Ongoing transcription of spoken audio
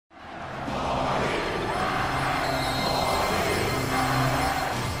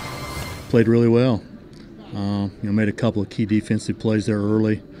played really well. Made a couple of key defensive plays there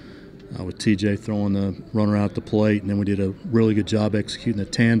early with TJ throwing the runner out the plate, and then we did a really good job executing the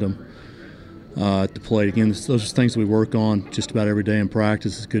tandem at the plate. Again, those are things that we work on just about every day in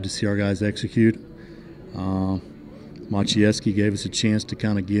practice. It's good to see our guys execute. Maciejewski gave us a chance to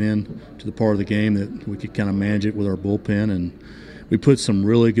kind of get in to the part of the game that we could kind of manage it with our bullpen, and we put some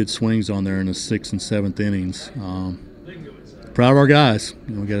really good swings on there in the 6th and 7th innings. Proud of our guys.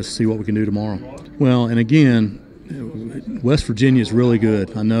 We got to see what we can do tomorrow. Well, and again, West Virginia is really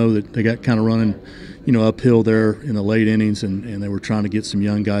good. I know that they got kind of running, uphill there in the late innings, and they were trying to get some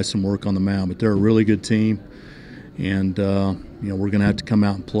young guys some work on the mound. But they're a really good team, and we're going to have to come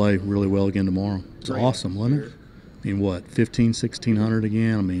out and play really well again tomorrow. It's awesome, wasn't it? 1,600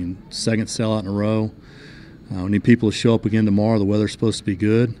 again. Second sellout in a row. We need people to show up again tomorrow. The weather's supposed to be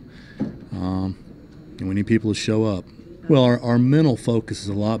good, and we need people to show up. Well, our mental focus is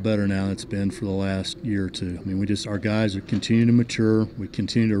a lot better now than it's been for the last year or two. Our guys are continuing to mature. We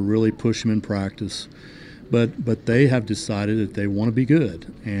continue to really push them in practice, but they have decided that they want to be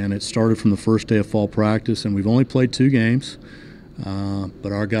good, and it started from the first day of fall practice. And we've only played 2 games.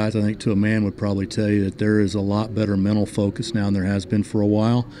 But our guys, I think, to a man would probably tell you that there is a lot better mental focus now than there has been for a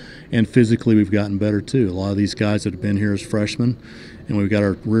while. And physically, we've gotten better, too. A lot of these guys that have been here as freshmen, and we've got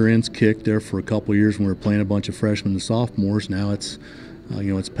our rear ends kicked there for a couple of years when we were playing a bunch of freshmen and sophomores. Now it's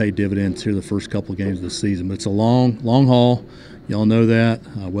paid dividends here the first couple of games of the season. But it's a long haul. Y'all know that.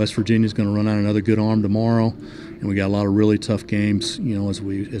 West Virginia's going to run out another good arm tomorrow. And we got a lot of really tough games, as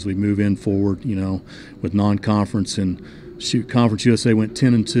we move in forward, with non-conference. And Conference USA went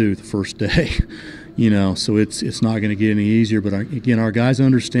 10-2 the first day, so it's not going to get any easier. But again, our guys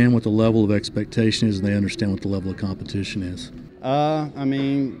understand what the level of expectation is, and they understand what the level of competition is.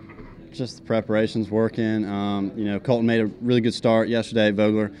 Just the preparation's working. Colton made a really good start yesterday.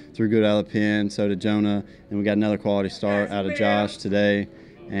 Vogler threw good out of the pen, so did Jonah, and we got another quality start out of Josh today.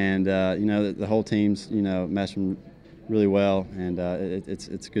 And the whole team's meshing really well, and it's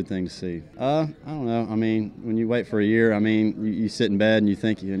a good thing to see. I don't know. When you wait for a year, you sit in bed and you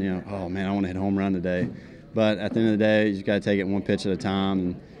think, oh man, I want to hit a home run today. But at the end of the day, you just got to take it one pitch at a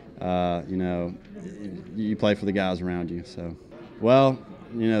time, and you play for the guys around you. So, well,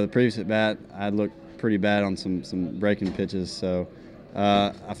 the previous at bat, I'd looked pretty bad on some breaking pitches. So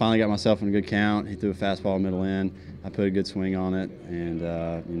I finally got myself in a good count. He threw a fastball middle in. I put a good swing on it, and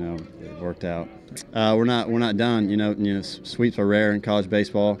it worked out. We're not done. Sweeps are rare in college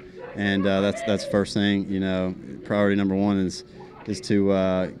baseball, and that's first thing. Priority number 1 is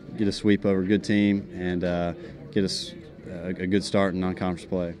to get a sweep over a good team and get us a good start in non-conference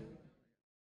play.